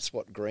instance, that's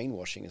what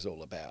greenwashing is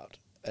all about.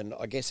 And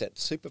I guess at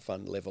super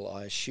fund level,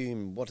 I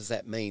assume, what does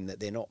that mean? That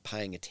they're not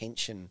paying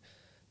attention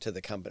to the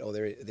company, or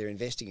they're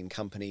investing in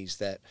companies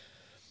that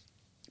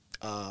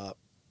are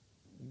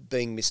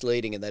being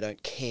misleading and they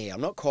don't care.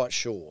 I'm not quite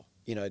sure.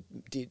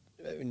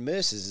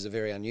 Mercer's is a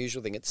very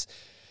unusual thing. It's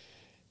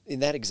in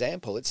that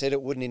example, it said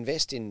it wouldn't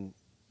invest in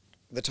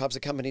the types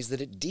of companies that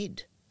it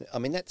did. I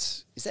mean,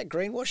 is that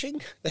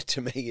greenwashing? That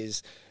to me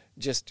is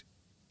just,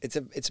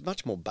 it's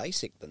much more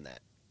basic than that.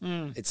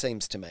 It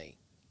seems to me,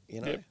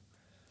 Yep.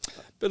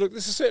 But look,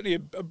 this is certainly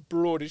a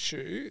broad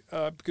issue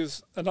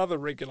because another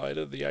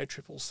regulator, the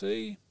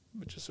ACCC,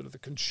 which is sort of the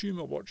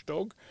consumer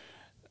watchdog,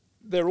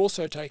 they're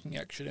also taking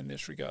action in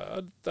this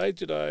regard. They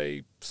did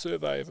a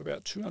survey of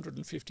about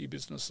 250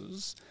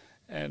 businesses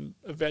and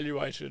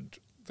evaluated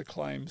the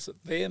claims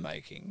that they're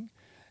making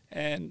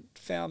and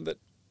found that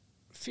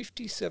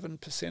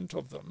 57%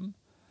 of them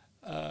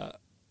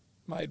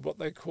made what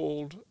they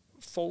called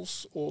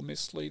false or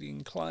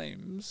misleading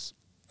claims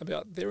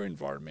about their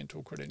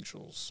environmental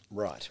credentials.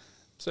 Right.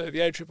 So the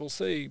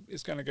ACCC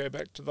is going to go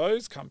back to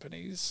those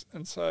companies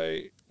and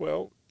say,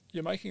 well,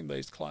 you're making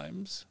these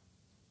claims,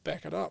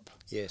 back it up.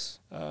 Yes.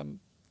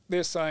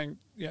 They're saying,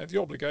 the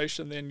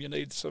obligation, then you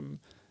need some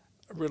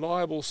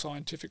reliable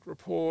scientific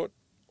report,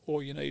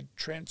 or you need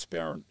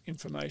transparent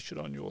information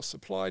on your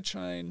supply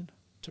chain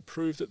to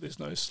prove that there's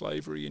no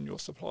slavery in your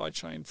supply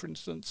chain, for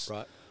instance.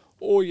 Right.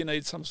 Or you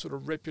need some sort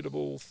of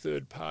reputable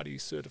third-party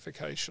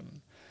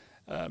certification,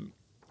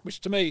 which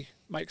to me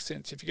makes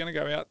sense. If you're going to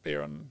go out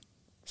there and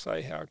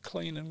say how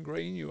clean and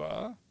green you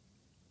are,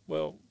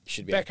 well, You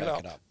should be back able to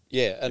it up.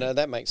 Yeah, and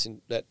that makes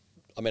that.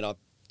 I mean,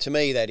 to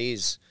me, that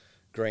is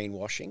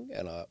greenwashing.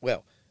 And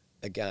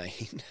again,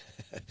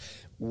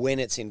 when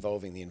it's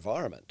involving the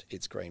environment,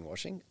 it's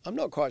greenwashing. I'm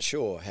not quite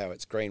sure how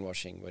it's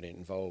greenwashing when it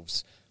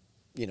involves,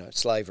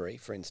 slavery,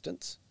 for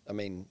instance. I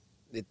mean,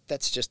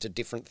 that's just a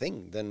different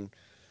thing than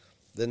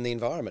the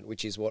environment,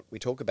 which is what we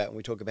talk about when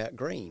we talk about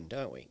green,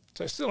 don't we?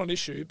 So still an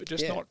issue, but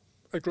just not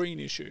a green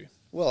issue.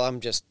 Well, I'm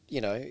just,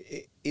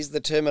 is the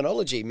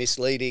terminology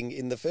misleading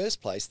in the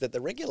first place that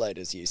the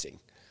regulator's using?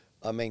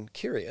 I mean,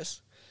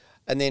 curious.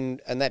 And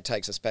that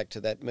takes us back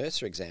to that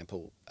Mercer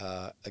example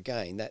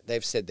again. That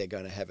they've said they're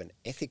going to have an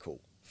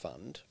ethical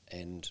fund,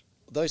 and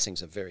those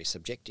things are very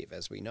subjective,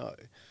 as we know.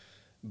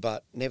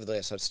 But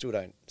nevertheless, I still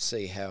don't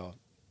see how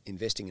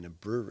investing in a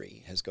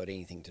brewery has got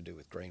anything to do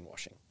with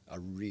greenwashing. I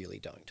really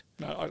don't.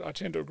 No, I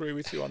tend to agree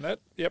with you on that.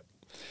 Yep.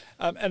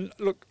 And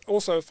look,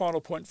 also a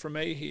final point from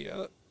me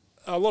here.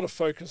 A lot of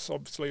focus,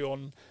 obviously,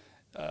 on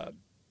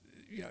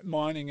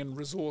mining and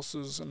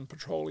resources and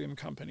petroleum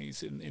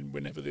companies in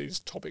whenever these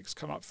topics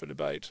come up for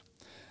debate.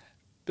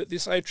 But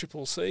this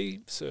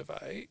ACCC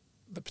survey,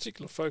 the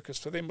particular focus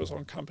for them was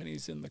on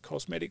companies in the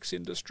cosmetics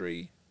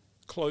industry,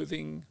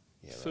 clothing,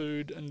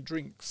 food and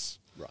drinks.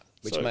 Right.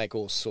 Which make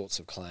all sorts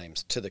of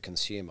claims to the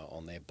consumer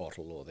on their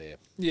bottle or their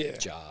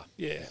jar.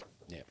 Yeah.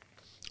 Yeah.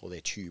 Or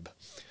their tube.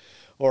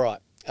 All right.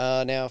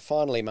 Now,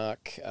 finally,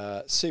 Mark,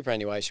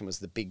 superannuation was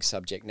the big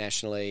subject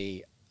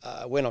nationally.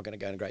 We're not going to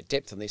go into great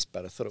depth on this,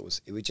 but I thought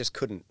we just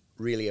couldn't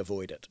really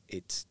avoid it.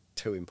 It's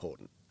too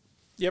important.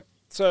 Yep.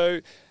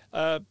 So,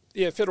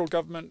 federal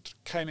government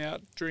came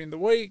out during the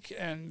week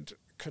and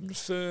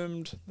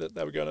confirmed that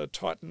they were going to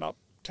tighten up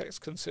tax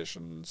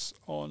concessions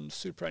on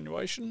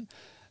superannuation,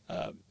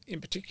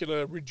 in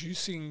particular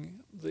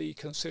reducing the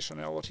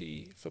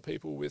concessionality for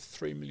people with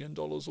 $3 million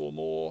or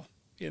more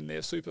in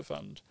their super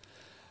fund.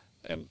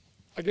 And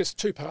I guess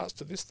two parts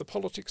to this, the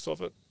politics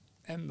of it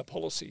and the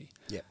policy.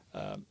 Yeah.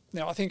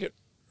 Now, I think it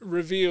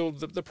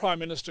revealed that the Prime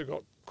Minister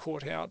got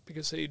caught out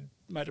because he'd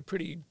made a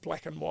pretty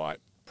black and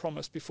white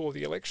promise before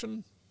the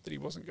election that he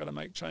wasn't going to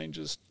make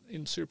changes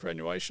in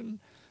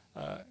superannuation.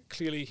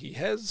 Clearly he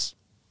has,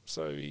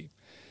 so he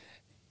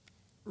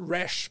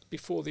rash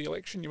before the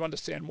election. You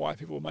understand why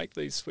people make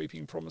these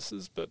sweeping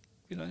promises, but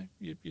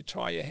you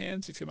tie your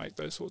hands if you make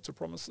those sorts of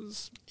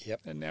promises.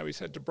 Yep. And now he's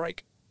had to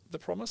break the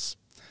promise.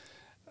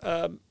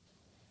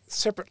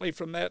 Separately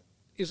from that,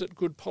 is it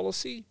good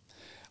policy?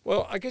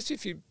 Well, I guess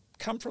if you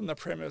come from the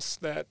premise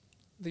that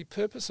the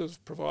purpose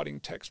of providing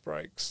tax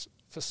breaks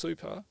for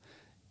super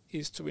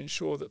is to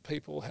ensure that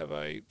people have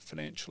a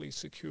financially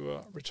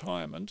secure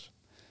retirement,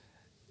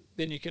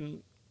 then you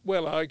can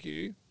well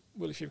argue,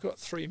 well, if you've got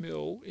 $3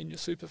 million in your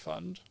super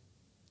fund,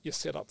 you're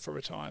set up for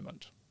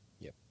retirement.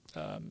 Yep.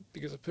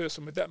 Because a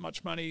person with that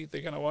much money,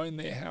 they're going to own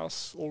their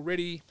house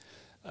already.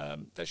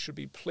 That should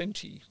be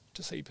plenty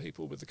to see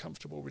people with a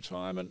comfortable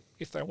retirement.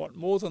 If they want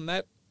more than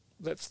that,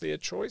 that's their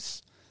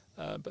choice,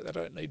 but they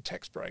don't need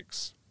tax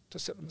breaks to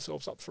set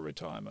themselves up for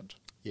retirement.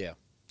 Yeah.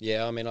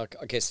 Yeah, I mean, I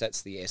guess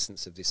that's the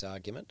essence of this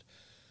argument.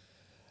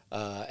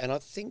 And I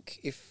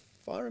think, if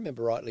I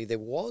remember rightly, there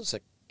was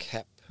a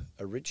cap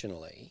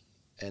originally,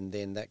 and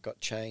then that got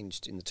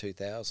changed in the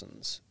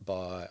 2000s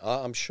by,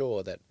 I'm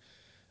sure that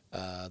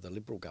the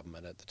Liberal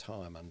government at the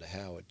time under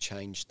Howard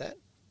changed that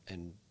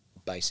and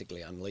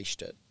basically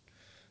unleashed it.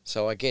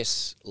 So I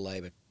guess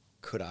Labor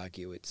could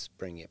argue it's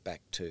bringing it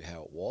back to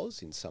how it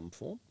was in some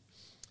form.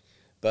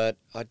 But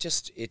let's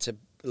just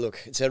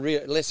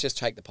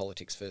take the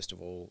politics first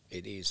of all.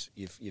 It is,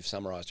 you've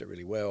summarised it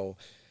really well.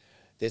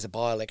 There's a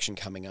by-election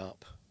coming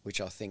up,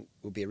 which I think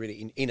will be a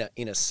really,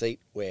 in a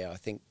seat where I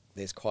think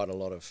there's quite a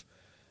lot of,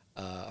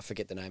 I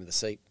forget the name of the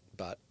seat,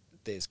 but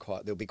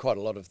there'll be quite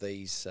a lot of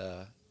these,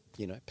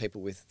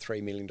 people with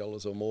 $3 million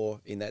or more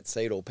in that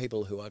seat, or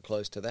people who are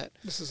close to that.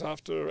 This is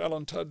after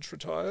Alan Tudge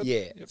retired.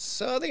 Yeah. Yep.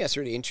 So I think that's a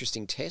really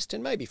interesting test,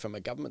 and maybe from a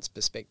government's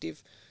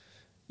perspective,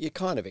 you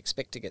kind of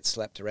expect to get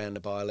slapped around a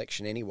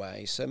by-election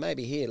anyway. So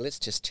maybe here, let's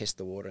just test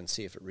the water and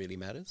see if it really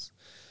matters.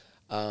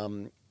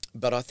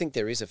 But I think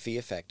there is a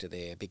fear factor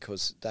there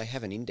because they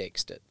haven't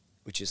indexed it,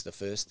 which is the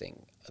first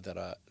thing that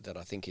I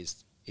think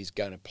is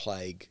going to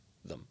plague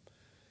them.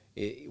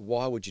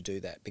 Why would you do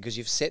that? Because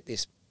you've set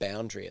this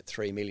boundary at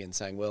 3 million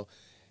saying, well,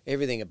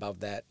 everything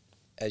above that,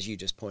 as you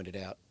just pointed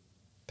out,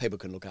 people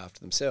can look after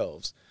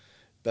themselves.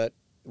 But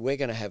we're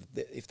going to have,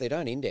 if they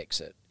don't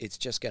index it, it's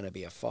just going to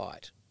be a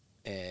fight.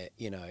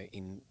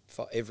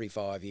 Every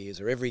 5 years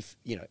or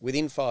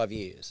within 5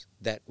 years,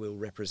 that will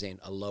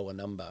represent a lower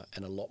number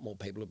and a lot more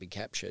people will be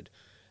captured.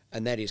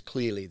 And that is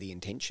clearly the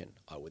intention,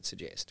 I would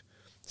suggest.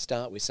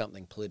 Start with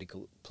something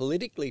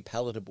politically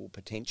palatable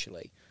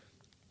potentially,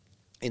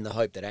 in the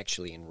hope that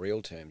actually in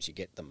real terms you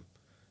get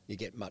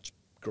much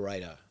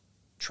greater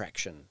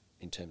traction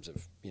in terms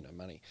of,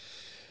 money.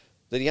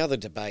 The other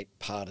debate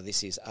part of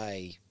this is,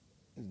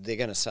 they're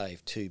going to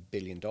save $2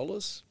 billion.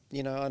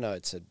 I know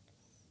it's a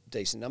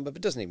decent number, but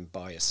it doesn't even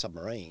buy a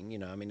submarine.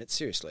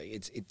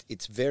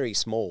 It's very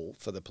small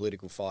for the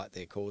political fight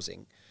they're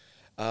causing,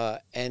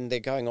 and they're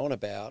going on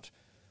about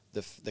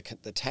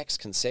the tax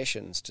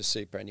concessions to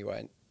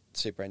superannuation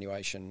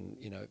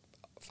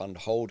fund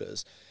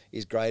holders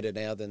is greater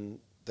now than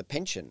the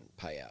pension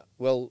payout.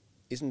 Well,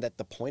 isn't that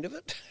the point of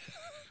it?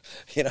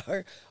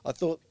 I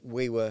thought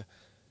we were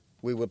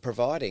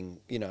providing,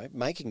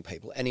 making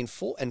people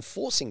and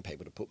forcing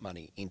people to put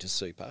money into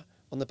super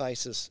on the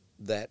basis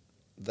that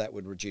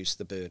would reduce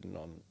the burden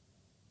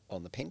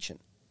on the pension,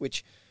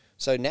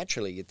 so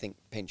naturally you'd think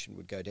pension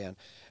would go down.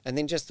 And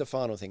then just the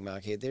final thing,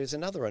 Mark, here, there's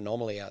another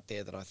anomaly out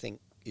there that I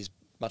think is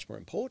much more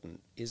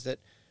important, is that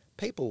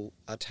people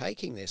are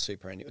taking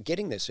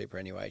getting their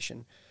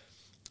superannuation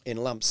in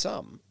lump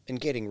sum and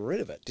getting rid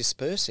of it,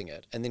 dispersing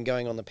it, and then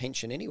going on the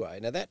pension anyway.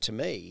 Now that to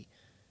me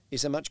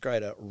is a much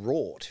greater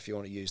rort, if you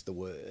want to use the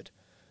word,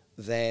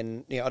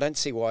 than, I don't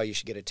see why you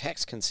should get a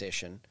tax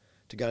concession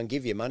to go and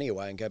give your money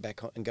away and go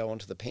back and go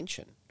onto the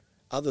pension,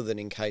 other than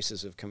in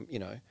cases of,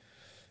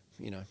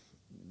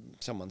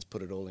 someone's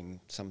put it all in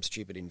some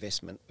stupid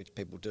investment, which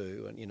people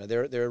do, and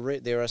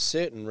there are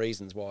certain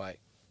reasons why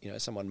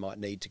someone might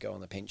need to go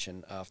on the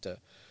pension after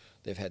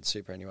they've had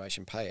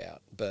superannuation payout,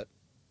 but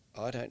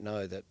I don't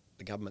know that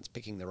the government's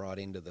picking the right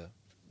end of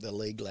the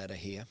league ladder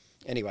here.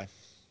 Anyway,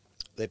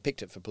 they've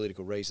picked it for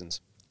political reasons.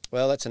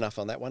 Well, that's enough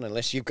on that one,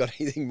 unless you've got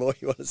anything more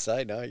you want to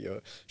say. No, you're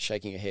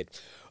shaking your head.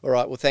 All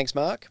right, well, thanks,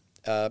 Mark.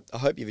 I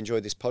hope you've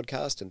enjoyed this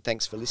podcast, and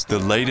thanks for listening.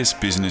 The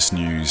latest business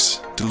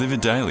news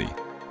delivered daily.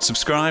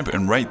 Subscribe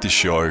and rate the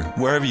show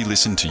wherever you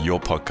listen to your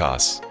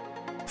podcasts.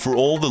 For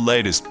all the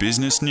latest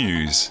business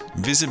news,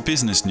 visit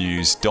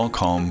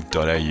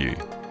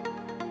businessnews.com.au.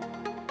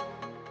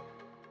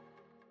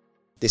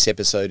 This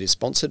episode is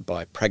sponsored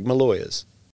by Pragma Lawyers.